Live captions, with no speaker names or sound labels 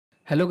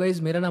Hello guys,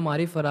 मेरा नाम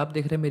आरिफ और आप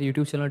देख रहे हैं मेरे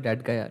YouTube channel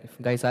that guy Arif.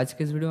 Guys, आज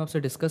के इस वीडियो में आपसे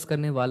डिस्कस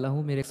करने वाला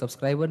हूँ। मेरे एक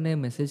सब्सक्राइबर ने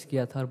मैसेज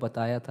किया था और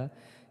बताया था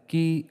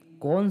कि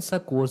कौन सा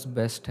कोर्स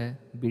बेस्ट है,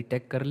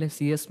 बीटेक कर ले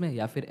सीएस में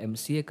या फिर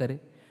एमसीए करे।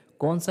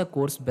 कौन सा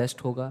कोर्स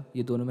बेस्ट होगा,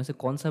 ये दोनों में से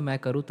कौन सा मैं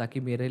करूँ ताकि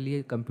मेरे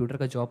लिए कंप्यूटर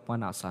का जॉब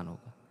पाना आसान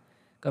होगा।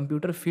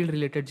 कंप्यूटर फील्ड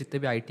रिलेटेड जितने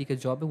भी आईटी के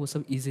जॉब है वो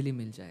सब इजीली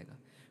मिल जाएगा।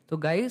 तो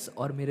गाइस,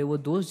 और मेरे वो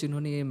दोस्त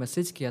जिन्होंने ये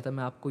मैसेज किया था,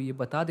 मैं आपको ये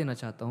बता देना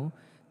चाहता हूँ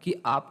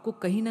कि आपको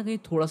कहीं ना कहीं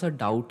थोड़ा सा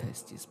डाउट है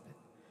इस चीज़ पे।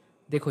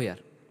 देखो यार,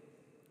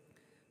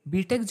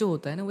 बीटेक जो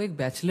होता है ना वो एक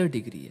बैचलर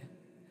डिग्री है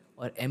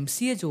और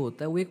एमसीए जो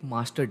होता है वो एक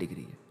मास्टर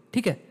डिग्री है।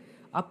 ठीक है,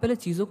 आप पहले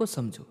चीज़ों को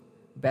समझो।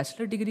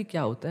 बैचलर डिग्री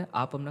क्या होता है?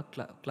 आप अपना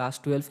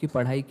क्लास 12 की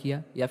पढ़ाई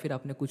किया या फिर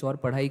आपने कुछ और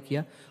पढ़ाई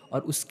किया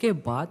और उसके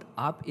बाद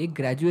आप एक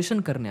ग्रेजुएशन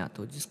करने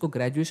आते हो, जिसको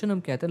ग्रेजुएशन हम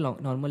कहते हैं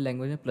नॉर्मल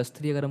लैंग्वेज में।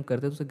 +3 अगर हम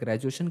करते हैं तो उसे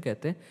ग्रेजुएशन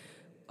कहते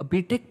हैं।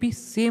 बीटेक भी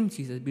सेम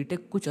चीज़ है,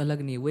 बीटेक कुछ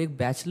अलग नहीं है, वो एक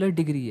बैचलर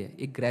डिग्री है।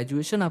 एक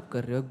ग्रेजुएशन आप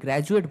कर रहे हो,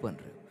 ग्रेजुएट बन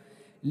रहे हो।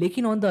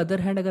 लेकिन ऑन द अदर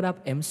हैंड अगर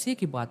आप एमसीए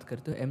की बात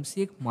करते हो,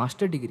 एमसीए एक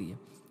मास्टर डिग्री है।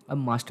 अब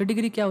मास्टर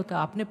डिग्री क्या होता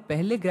है? आपने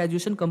पहले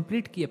ग्रेजुएशन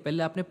कंप्लीट की है,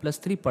 पहले आपने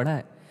 +3 पढ़ा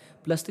है।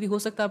 +3 हो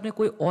सकता है आपने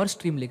कोई और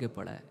स्ट्रीम लेके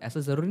पढ़ा है, ऐसा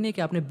ज़रूरी नहीं है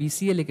कि आपने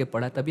बीसीए लेके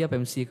पढ़ा है तभी आप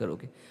एमसीए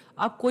करोगे।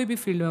 आप कोई भी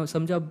फील्ड में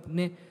समझो,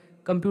 आपने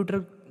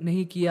कंप्यूटर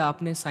नहीं किया,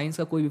 आपने साइंस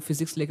का कोई भी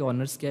फिजिक्स लेके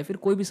ऑनर्स किया, फिर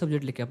कोई भी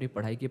सब्जेक्ट लेके अपनी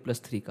पढ़ाई की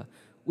 +3 का,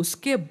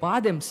 उसके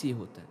बाद एमसीए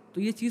होता है।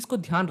 तो ये चीज़ को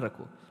ध्यान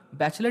रखो।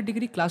 बैचलर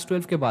डिग्री क्लास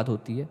 12 के बाद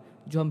होती है,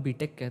 जो हम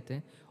बीटेक कहते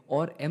हैं,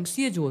 और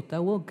एमसीए जो होता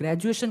है वो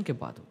ग्रेजुएशन के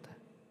बाद होता है।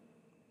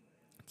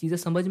 चीज़ें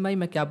समझ में आई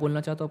मैं क्या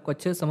बोलना चाहता हूँ? आपको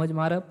अच्छे से समझ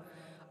में आ रहा है?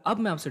 अब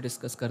मैं आपसे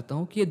डिस्कस करता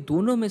हूँ कि ये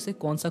दोनों में से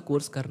कौन सा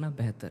कोर्स करना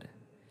बेहतर है।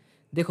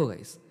 देखो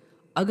गाइस,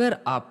 अगर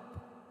आप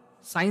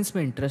साइंस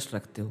में इंटरेस्ट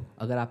रखते हो,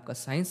 अगर आपका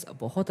साइंस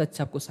बहुत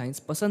अच्छा, आपको साइंस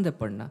पसंद है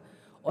पढ़ना,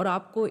 और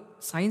आपको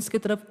साइंस की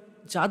तरफ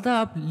ज़्यादा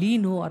आप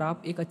लीन हो और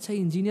आप एक अच्छा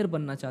इंजीनियर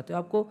बनना चाहते हो,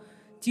 आपको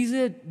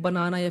चीज़ें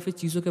बनाना या फिर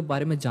चीज़ों के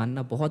बारे में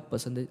जानना बहुत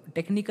पसंद है,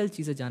 टेक्निकल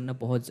चीज़ें जानना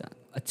बहुत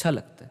अच्छा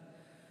लगता है,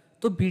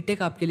 तो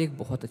बीटेक आपके लिए एक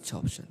बहुत अच्छा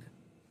ऑप्शन है।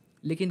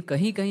 लेकिन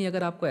कहीं कहीं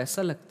अगर आपको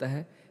ऐसा लगता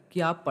है कि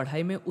आप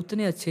पढ़ाई में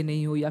उतने अच्छे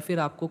नहीं हो या फिर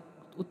आपको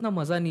उतना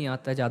मज़ा नहीं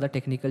आता है ज़्यादा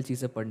टेक्निकल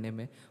चीज़ें पढ़ने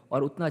में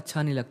और उतना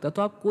अच्छा नहीं लगता,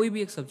 तो आप कोई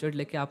भी एक सब्जेक्ट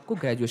लेके आपको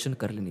ग्रेजुएशन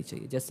कर लेनी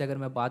चाहिए। जैसे अगर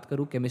मैं बात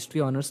करूँ,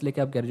 केमिस्ट्री ऑनर्स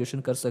लेके आप ग्रेजुएशन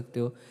कर सकते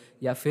हो,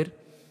 या फिर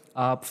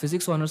आप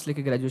फिजिक्स ऑनर्स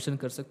लेके ग्रेजुएशन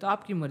कर सकते हो।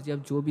 आपकी मर्जी, आप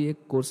जो भी एक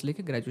कोर्स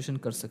लेके ग्रेजुएशन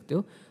कर सकते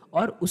हो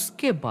और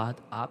उसके बाद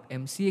आप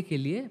एमसीए के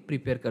लिए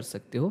प्रिपेयर कर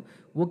सकते हो।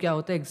 वो क्या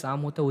होता है,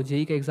 एग्ज़ाम होता है, वो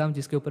जेई का एग्ज़ाम,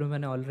 जिसके ऊपर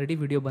मैंने ऑलरेडी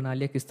वीडियो बना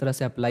लिया, किस तरह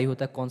से अप्लाई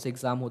होता है, कौन सा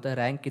एग्ज़ाम होता है,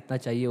 रैंक कितना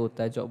चाहिए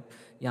होता है जॉब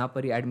यहाँ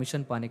पर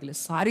एडमिशन पाने के लिए,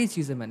 सारी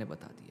चीज़ें मैंने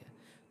बता दी है।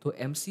 तो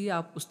एमसीए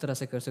आप उस तरह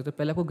से कर सकते हो।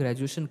 पहले आपको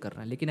ग्रेजुएशन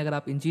करना है, लेकिन अगर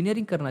आप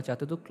इंजीनियरिंग करना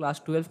चाहते हो तो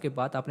क्लास 12 के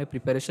बाद आपने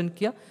प्रिपरेशन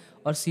किया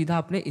और सीधा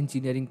आपने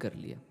इंजीनियरिंग कर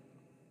लिया।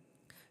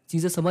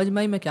 चीज़ें समझ में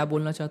आई मैं क्या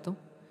बोलना चाहता हूँ?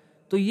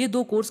 तो ये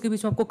दो कोर्स के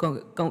बीच में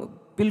आपको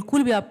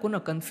बिल्कुल भी आपको ना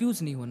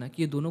कंफ्यूज नहीं होना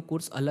कि ये दोनों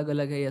कोर्स अलग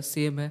अलग है या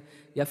सेम है,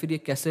 या फिर ये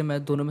कैसे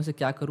मैं दोनों में से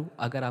क्या करूँ।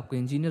 अगर आपको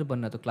इंजीनियर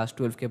बनना है तो क्लास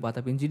 12 के बाद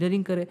आप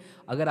इंजीनियरिंग करें।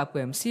 अगर आपको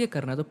एमसीए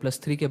करना है तो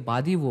 +3 के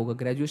बाद ही वो होगा,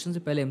 ग्रेजुएशन से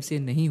पहले एमसीए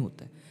नहीं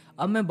होता है।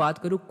 अब मैं बात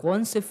करूँ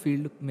कौन से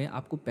फील्ड में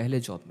आपको पहले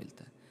जॉब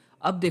मिलता है।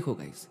 अब देखो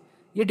गाइस,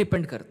 ये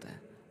डिपेंड करता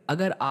है।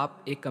 अगर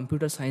आप एक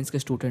कंप्यूटर साइंस के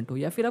स्टूडेंट हो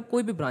या फिर आप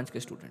कोई भी ब्रांच के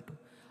स्टूडेंट हो,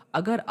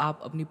 अगर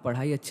आप अपनी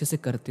पढ़ाई अच्छे से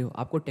करते हो,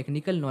 आपको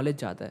टेक्निकल नॉलेज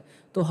ज़्यादा है,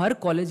 तो हर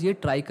कॉलेज ये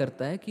ट्राई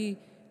करता है कि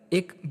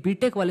एक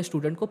बीटेक वाले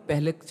स्टूडेंट को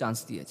पहले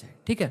चांस दिया जाए।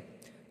 ठीक है,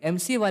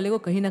 एमसीए वाले को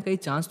कहीं ना कहीं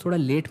चांस थोड़ा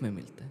लेट में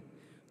मिलता है।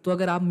 तो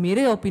अगर आप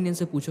मेरे ओपिनियन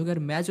से पूछोगे, अगर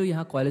मैं जो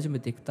यहाँ कॉलेज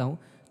में देखता हूँ,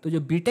 तो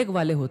जो बीटेक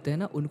वाले होते हैं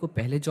ना, उनको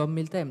पहले जॉब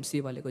मिलता है,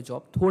 एमसीए वाले को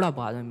जॉब थोड़ा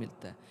बाद में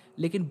मिलता है,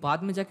 लेकिन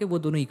बाद में जाके वो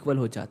दोनों इक्वल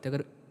हो जाते हैं।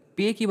 अगर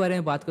पे के बारे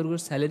में बात करूँ, अगर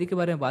सैलरी के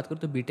बारे में बात करूँ,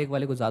 तो बीटेक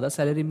वाले को ज़्यादा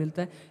सैलरी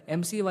मिलता है,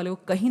 एमसीए वाले को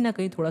कहीं ना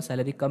कहीं थोड़ा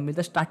सैलरी कम मिलता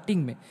है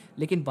स्टार्टिंग में,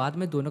 लेकिन बाद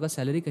में दोनों का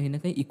सैलरी कहीं ना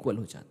कहीं इक्वल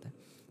हो जाता है।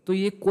 तो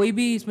ये कोई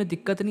भी इसमें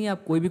दिक्कत नहीं है,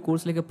 आप कोई भी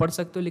कोर्स लेके पढ़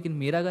सकते हो। लेकिन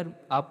मेरा, अगर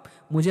आप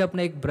मुझे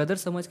अपना एक ब्रदर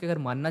समझ के अगर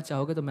मानना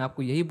चाहोगे, तो मैं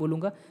आपको यही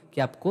बोलूँगा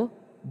कि आपको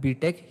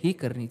बीटेक ही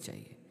करनी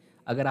चाहिए।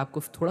 अगर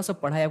आपको थोड़ा सा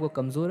पढ़ाई आपको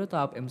कमज़ोर है तो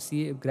आप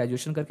एमसीए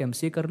ग्रेजुएशन करके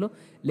एमसीए कर लो।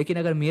 लेकिन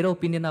अगर मेरा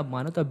ओपिनियन आप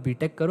मानो तो आप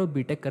बीटेक करो।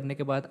 बीटेक करने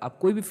के बाद आप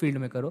कोई भी फील्ड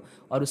में करो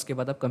और उसके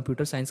बाद आप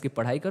कंप्यूटर साइंस की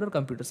पढ़ाई करो और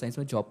कंप्यूटर साइंस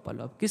में जॉब पा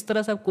लो। आप किस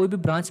तरह से आप कोई भी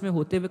ब्रांच में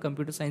होते हुए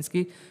कंप्यूटर साइंस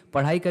की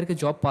पढ़ाई करके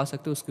जॉब पा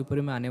सकते हो, उसके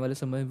ऊपर मैं आने वाले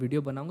समय में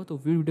वीडियो बनाऊंगा। तो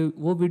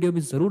वो वीडियो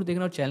भी ज़रूर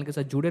देखना और चैनल के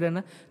साथ जुड़े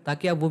रहना,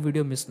 ताकि आप वो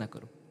वीडियो मिस ना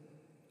करो।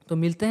 तो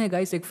मिलते हैं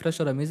गाइस एक फ्रेश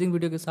और अमेजिंग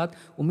वीडियो के साथ।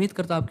 उम्मीद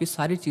करता हूँ आपकी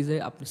सारी चीज़ें,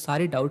 आपकी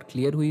सारी डाउट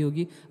क्लियर हुई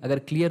होगी। अगर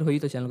क्लियर हुई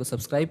तो चैनल को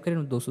सब्सक्राइब करें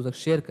और दोस्तों तक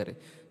शेयर करें।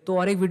 तो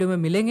और एक वीडियो में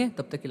मिलेंगे,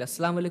 तब तक के लिए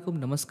अस्सलाम वालेकुम,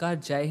 नमस्कार,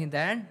 जय हिंद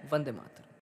एंड वंदे मातरम।